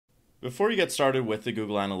Before you get started with the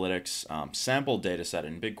Google Analytics sample dataset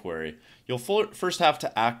in BigQuery, you'll first have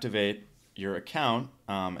to activate your account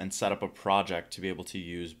and set up a project to be able to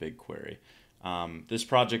use BigQuery. This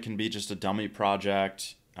project can be just a dummy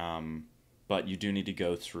project, but you do need to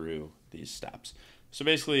go through these steps. So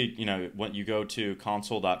basically, when you go to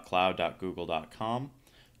console.cloud.google.com,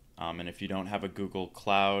 and if you don't have a Google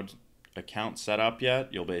Cloud account set up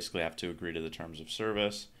yet, you'll basically have to agree to the terms of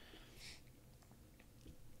service.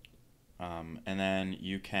 And then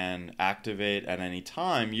you can activate at any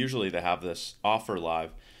time. Usually they have this offer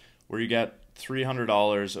live where you get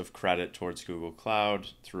 $300 of credit towards Google Cloud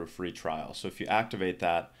through a free trial. So if you activate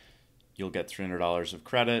that, you'll get $300 of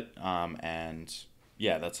credit. And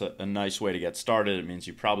yeah, that's a nice way to get started. It means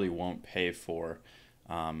you probably won't pay for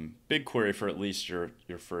BigQuery for at least your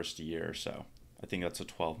first year or so. I think that's a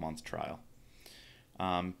 12-month trial.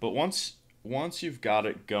 But once you've got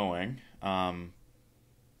it going,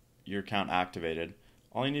 your account activated,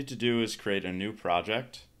 all you need to do is create a new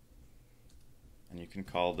project, and you can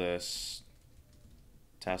call this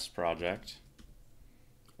test project.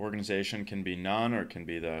 Organization can be none, or it can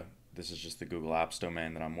be this is just the Google Apps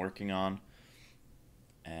domain that I'm working on,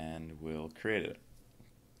 and we'll create it.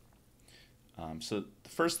 So the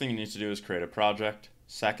first thing you need to do is create a project.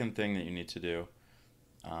 Second thing that you need to do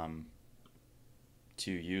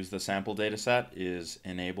to use the sample data set is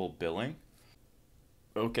enable billing.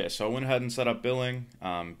 Okay, so I went ahead and set up billing.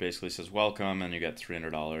 Basically says welcome, and you get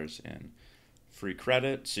 $300 in free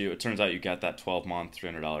credit. So it turns out you get that 12-month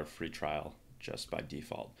 $300 free trial just by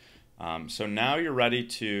default. So now you're ready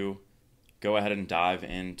to go ahead and dive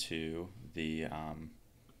into the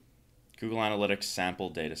Google Analytics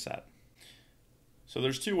sample dataset. So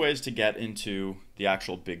there's two ways to get into the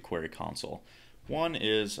actual BigQuery console. One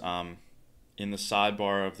is in the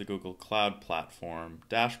sidebar of the Google Cloud Platform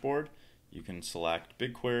dashboard. You can select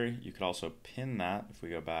BigQuery. You could also pin that. If we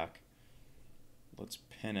go back, let's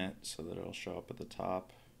pin it so that it'll show up at the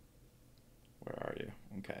top. Where are you?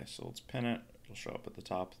 Okay, so let's pin it. It'll show up at the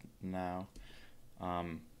top now.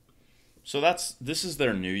 So this is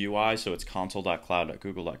their new UI. So it's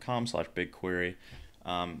console.cloud.google.com/BigQuery.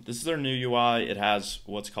 This is their new UI. It has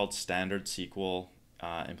what's called standard SQL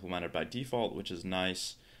implemented by default, which is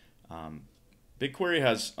nice. BigQuery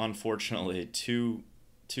has, unfortunately, two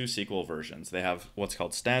SQL versions. They have what's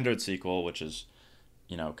called standard SQL, which is,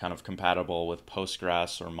 kind of compatible with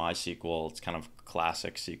Postgres or MySQL. It's kind of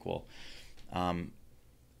classic SQL. And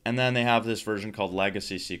then they have this version called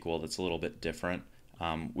legacy SQL that's a little bit different.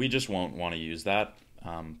 We just won't want to use that.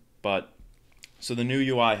 So the new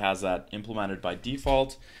UI has that implemented by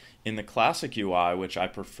default. In the classic UI, which I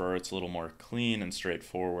prefer, it's a little more clean and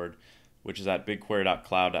straightforward, which is at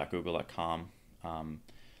bigquery.cloud.google.com.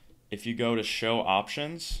 If you go to show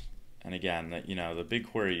options, and again, the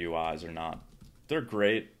BigQuery UIs they're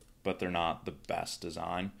great, but they're not the best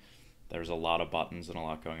design. There's a lot of buttons and a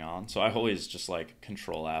lot going on. So I always just like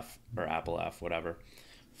Control F or Apple F, whatever,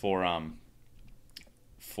 for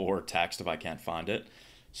text if I can't find it.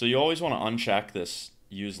 So you always want to uncheck this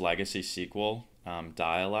use legacy SQL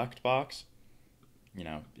dialect box.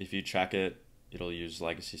 If you check it, it'll use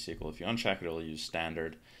legacy SQL. If you uncheck it, it'll use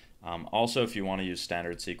standard. Also, if you want to use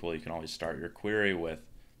standard SQL, you can always start your query with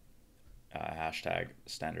hashtag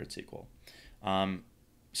standard SQL.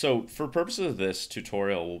 So for purposes of this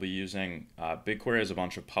tutorial, we'll be using BigQuery as a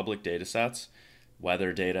bunch of public data sets,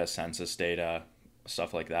 weather data, census data,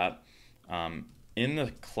 stuff like that. In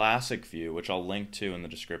the classic view, which I'll link to in the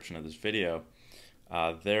description of this video,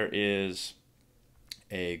 there is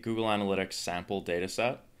a Google Analytics sample data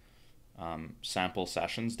set, sample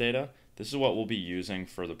sessions data. This is what we'll be using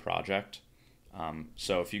for the project.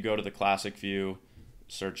 So if you go to the classic view,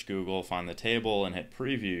 search Google, find the table, and hit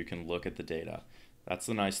preview, you can look at the data. That's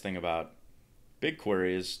the nice thing about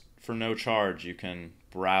BigQuery is for no charge, you can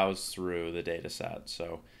browse through the data set.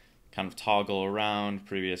 So kind of toggle around,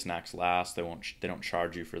 previous, next, last. They don't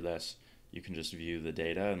charge you for this. You can just view the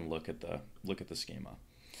data and look at the schema.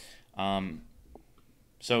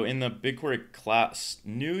 So in the BigQuery class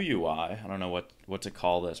new UI, I don't know what to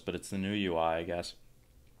call this, but it's the new UI, I guess.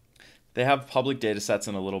 They have public data sets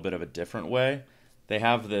in a little bit of a different way. They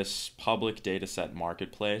have this public data set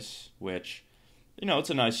marketplace, which,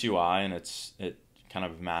 it's a nice UI and it kind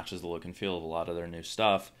of matches the look and feel of a lot of their new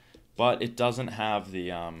stuff, but it doesn't have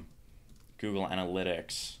the Google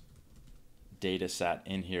Analytics data set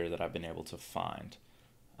in here that I've been able to find.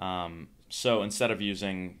 So instead of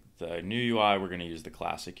using the new UI, we're going to use the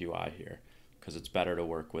classic UI here because it's better to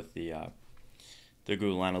work with the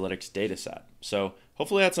Google Analytics dataset. So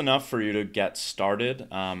hopefully that's enough for you to get started.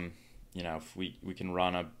 If we can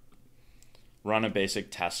run run a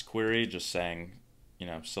basic test query just saying,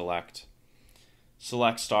 select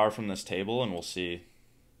star from this table, and we'll see,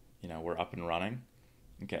 we're up and running.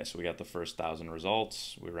 Okay, so we got the first 1,000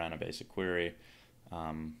 results. We ran a basic query.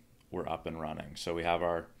 We're up and running. So we have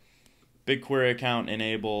our BigQuery account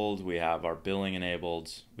enabled. We have our billing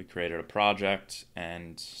enabled. We created a project,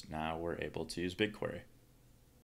 and now we're able to use BigQuery.